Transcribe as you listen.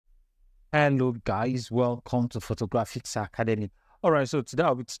Hello guys, welcome to Photographics Academy. Alright, so today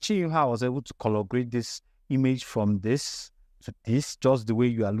I'll be teaching you how I was able to color grade this image from this to this, just the way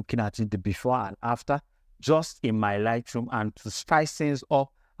you are looking at it, the before and after, just in my Lightroom. And to spice things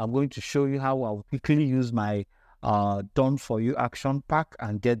up, I'm going to show you how I'll quickly use my done for you action pack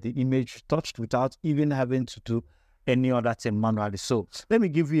and get the image touched without even having to do any other thing manually. So let me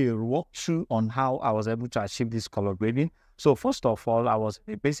give you a walkthrough on how I was able to achieve this color grading. So first of all, I was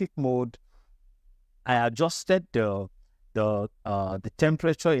in basic mode. I adjusted the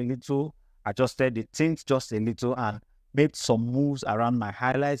temperature a little, adjusted the tint just a little, and made some moves around my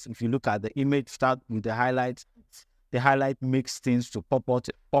highlights. If you look at the image, start with the highlights. The highlight makes things to pop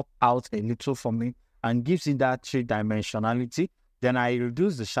out a little for me and gives it that three-dimensionality. Then I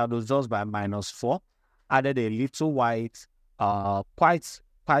reduced the shadows just by -4, added a little white,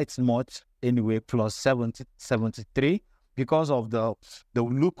 quite much anyway, plus 73. Because of the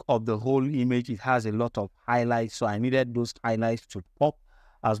look of the whole image, it has a lot of highlights, so I needed those highlights to pop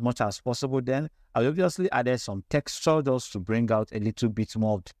as much as possible. Then I obviously added some texture just to bring out a little bit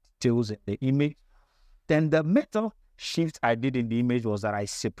more of the details in the image. Then the method shift I did in the image was that I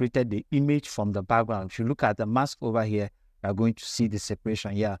separated the image from the background. If you look at the mask over here, you're going to see the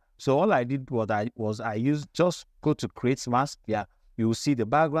separation. Yeah, so all I did was I used, just go to create mask. Yeah, you will see the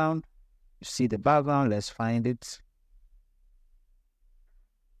background. You see the background. Let's find it.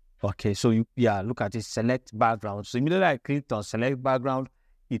 Okay, so look at it, select background. So immediately I clicked on select background,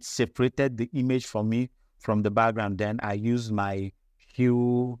 it separated the image from me from the background. Then I used my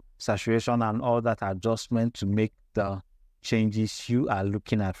hue, saturation, and all that adjustment to make the changes you are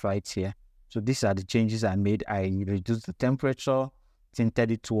looking at right here. So these are the changes I made. I reduced the temperature,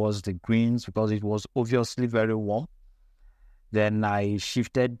 tinted it towards the greens because it was obviously very warm. Then I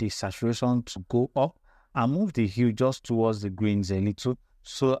shifted the saturation to go up and moved the hue just towards the greens a little,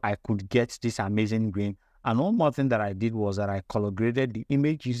 so I could get this amazing green. And one more thing that I did was that I color graded the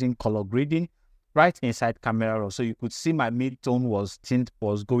image using color grading right inside camera raw. So you could see my mid-tone tint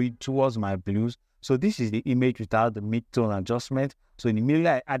was going towards my blues. So this is the image without the mid-tone adjustment. So immediately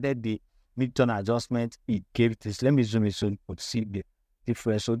I added the mid-tone adjustment, it gave this. Let me zoom in so you could see the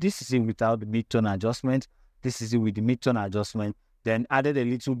difference. So this is it without the mid-tone adjustment. This is it with the mid-tone adjustment. Then added a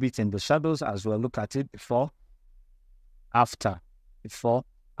little bit in the shadows as well. Look at it before, after. Before,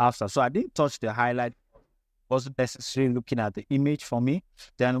 after. So I didn't touch the highlight. Wasn't necessary looking at the image for me.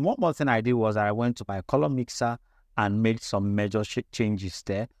 Then one more thing I did was I went to my color mixer and made some major changes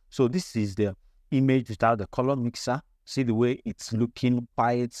there. So this is the image without the color mixer. See the way it's looking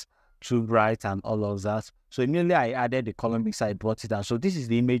quiet, too bright, and all of that. So immediately I added the color mixer, I brought it down. So this is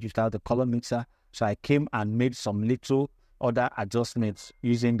the image without the color mixer. So I came and made some little other adjustments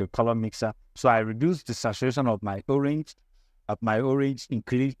using the color mixer. So I reduced the saturation of my orange.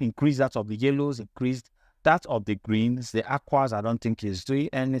 Increased that of the yellows, increased that of the greens. The aquas, I don't think is doing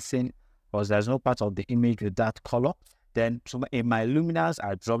anything because there's no part of the image with that color. Then in my luminance,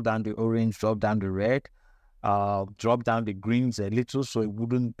 I dropped down the orange, dropped down the red, dropped down the greens a little so it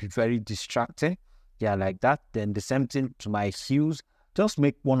wouldn't be very distracting. Yeah, like that. Then the same thing to my hues. Just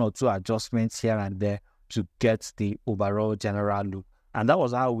make one or two adjustments here and there to get the overall general look. And that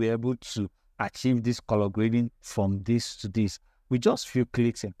was how we were able to achieve this color grading from this to this with just few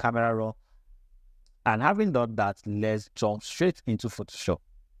clicks in camera raw. And having done that, let's jump straight into Photoshop.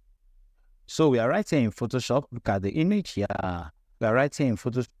 So we are right here in Photoshop. Look at the image here. We are right here in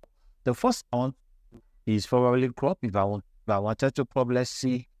Photoshop. The first one is probably crop. If I wanted to crop, let's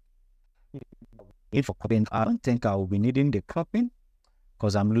see if for cropping. I don't think I will be needing the cropping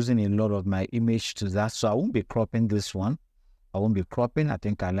because I'm losing a lot of my image to that. So I won't be cropping this one. I won't be cropping. I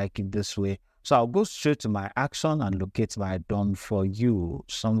think I like it this way. So I'll go straight to my action and locate my done for you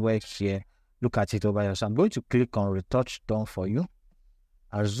somewhere here. Look at it over here. So I'm going to click on retouch done for you.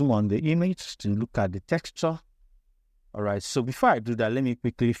 I'll zoom on the image to look at the texture. All right. So before I do that, let me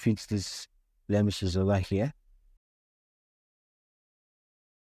quickly fix this blemishes over here.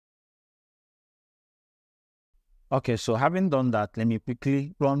 Okay. So having done that, let me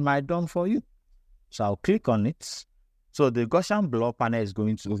quickly run my done for you. So I'll click on it. So the Gaussian blur panel is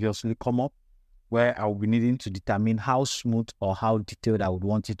going to obviously come up where I'll be needing to determine how smooth or how detailed I would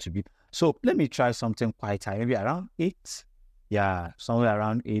want it to be. So let me try something quite high, maybe around 8. Yeah, somewhere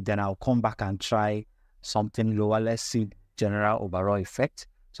around 8. Then I'll come back and try something lower. Let's see general overall effect.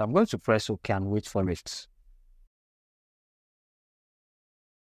 So I'm going to press OK and wait for it.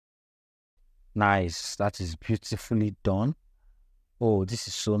 Nice. That is beautifully done. Oh, this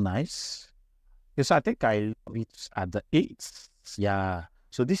is so nice. Okay, so I think I love it at the 8. Yeah.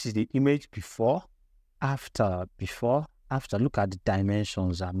 So this is the image before, after. Look at the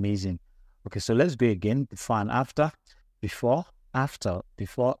dimensions, amazing. Okay, so let's go again. Before and after, before, after,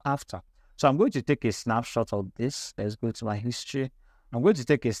 before, after. So I'm going to take a snapshot of this. Let's go to my history. I'm going to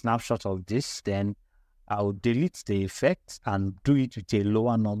take a snapshot of this. Then I'll delete the effect and do it with a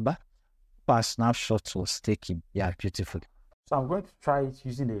lower number. Our snapshot was taken. Yeah, beautiful. So I'm going to try it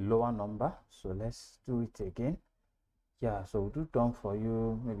using a lower number. So let's do it again. Yeah, so we'll do done for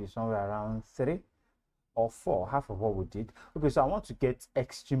you maybe somewhere around 3 or 4, half of what we did. Okay, so I want to get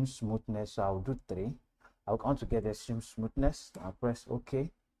extreme smoothness, so I'll do 3. I want to get extreme smoothness. I'll press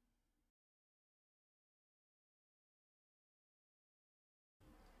OK.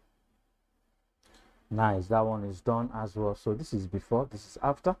 Nice, that one is done as well. So this is before, this is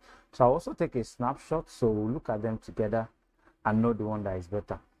after. So I'll also take a snapshot, so we'll look at them together and know the one that is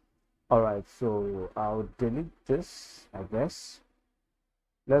better. All right, so I'll delete this, I guess.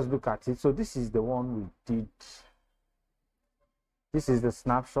 Let's look at it. So this is the one we did. This is the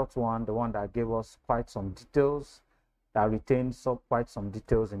snapshot one, the one that gave us quite some details, that retained quite some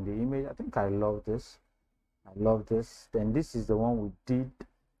details in the image. I think I love this. I love this. Then this is the one we did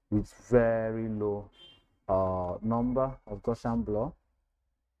with very low number of Gaussian blur.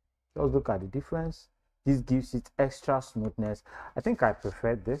 Let's look at the difference. This gives it extra smoothness. I think I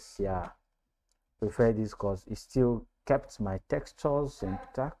prefer this. Yeah, prefer this because it still kept my textures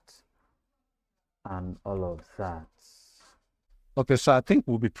intact and all of that. Okay, so I think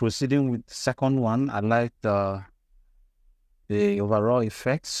we'll be proceeding with the second one. I like the overall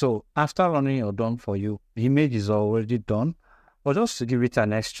effect. So after running your done for you, the image is already done. But just to give it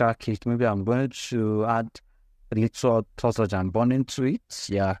an extra kick, maybe I'm going to add a little touch and burn into it.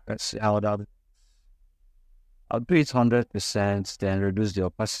 Yeah, let's see how that. I'll do it 100%, then reduce the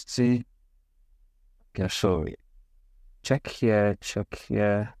opacity. Okay, so check here,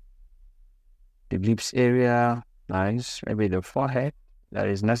 the lips area, nice. Maybe the forehead, that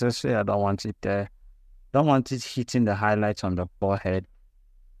is necessary. I don't want it there. Don't want it hitting the highlights on the forehead.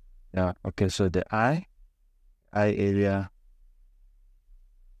 Yeah, okay, so the eye area.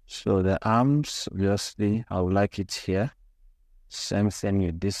 So the arms, obviously, I would like it here. Same thing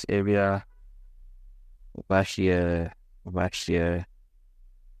with this area. Over here.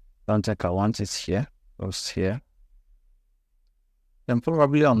 Don't think I want it here. Goes here. Then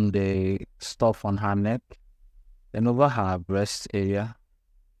probably on the stuff on her neck. Then over her breast area.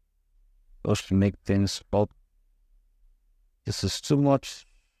 Just to make things pop. This is too much.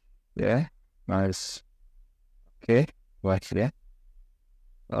 Yeah. Nice. Okay. Right here.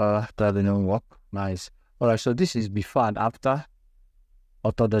 That didn't work. Nice. Alright, so this is before and after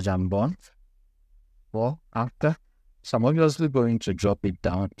auto dodge and burn. Before, after. So I'm obviously going to drop it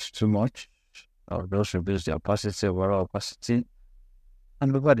down. It's too much. I'll just reduce the opacity, overall opacity.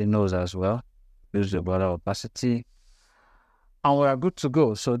 And over the nose as well. Reduce the overall opacity. And we are good to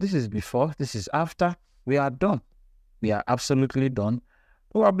go. So this is before, this is after. We are done. We are absolutely done.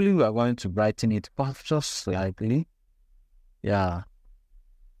 Probably we are going to brighten it up just slightly. Yeah.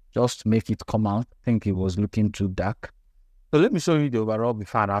 Just to make it come out. I think it was looking too dark. So let me show you the overall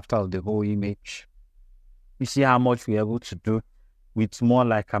before and after of the whole image. You see how much we're able to do with more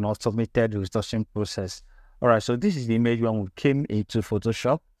like an automated retouching process. All right, so this is the image when we came into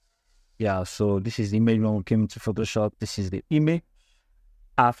Photoshop. Yeah, so this is the image when we came into Photoshop. This is the image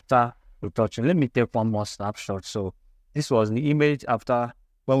after retouching. Let me take one more snapshot. So this was the image after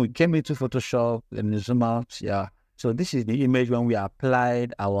when we came into Photoshop. Let me zoom out. Yeah. So this is the image when we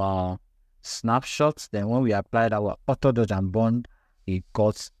applied our snapshots. Then when we applied our auto dodge and burn, it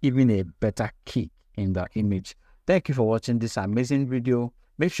got even a better kick in the image. Thank you for watching this amazing video.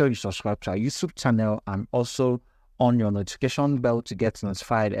 Make sure you subscribe to our YouTube channel and also on your notification bell to get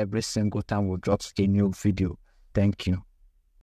notified every single time we drop a new video. Thank you.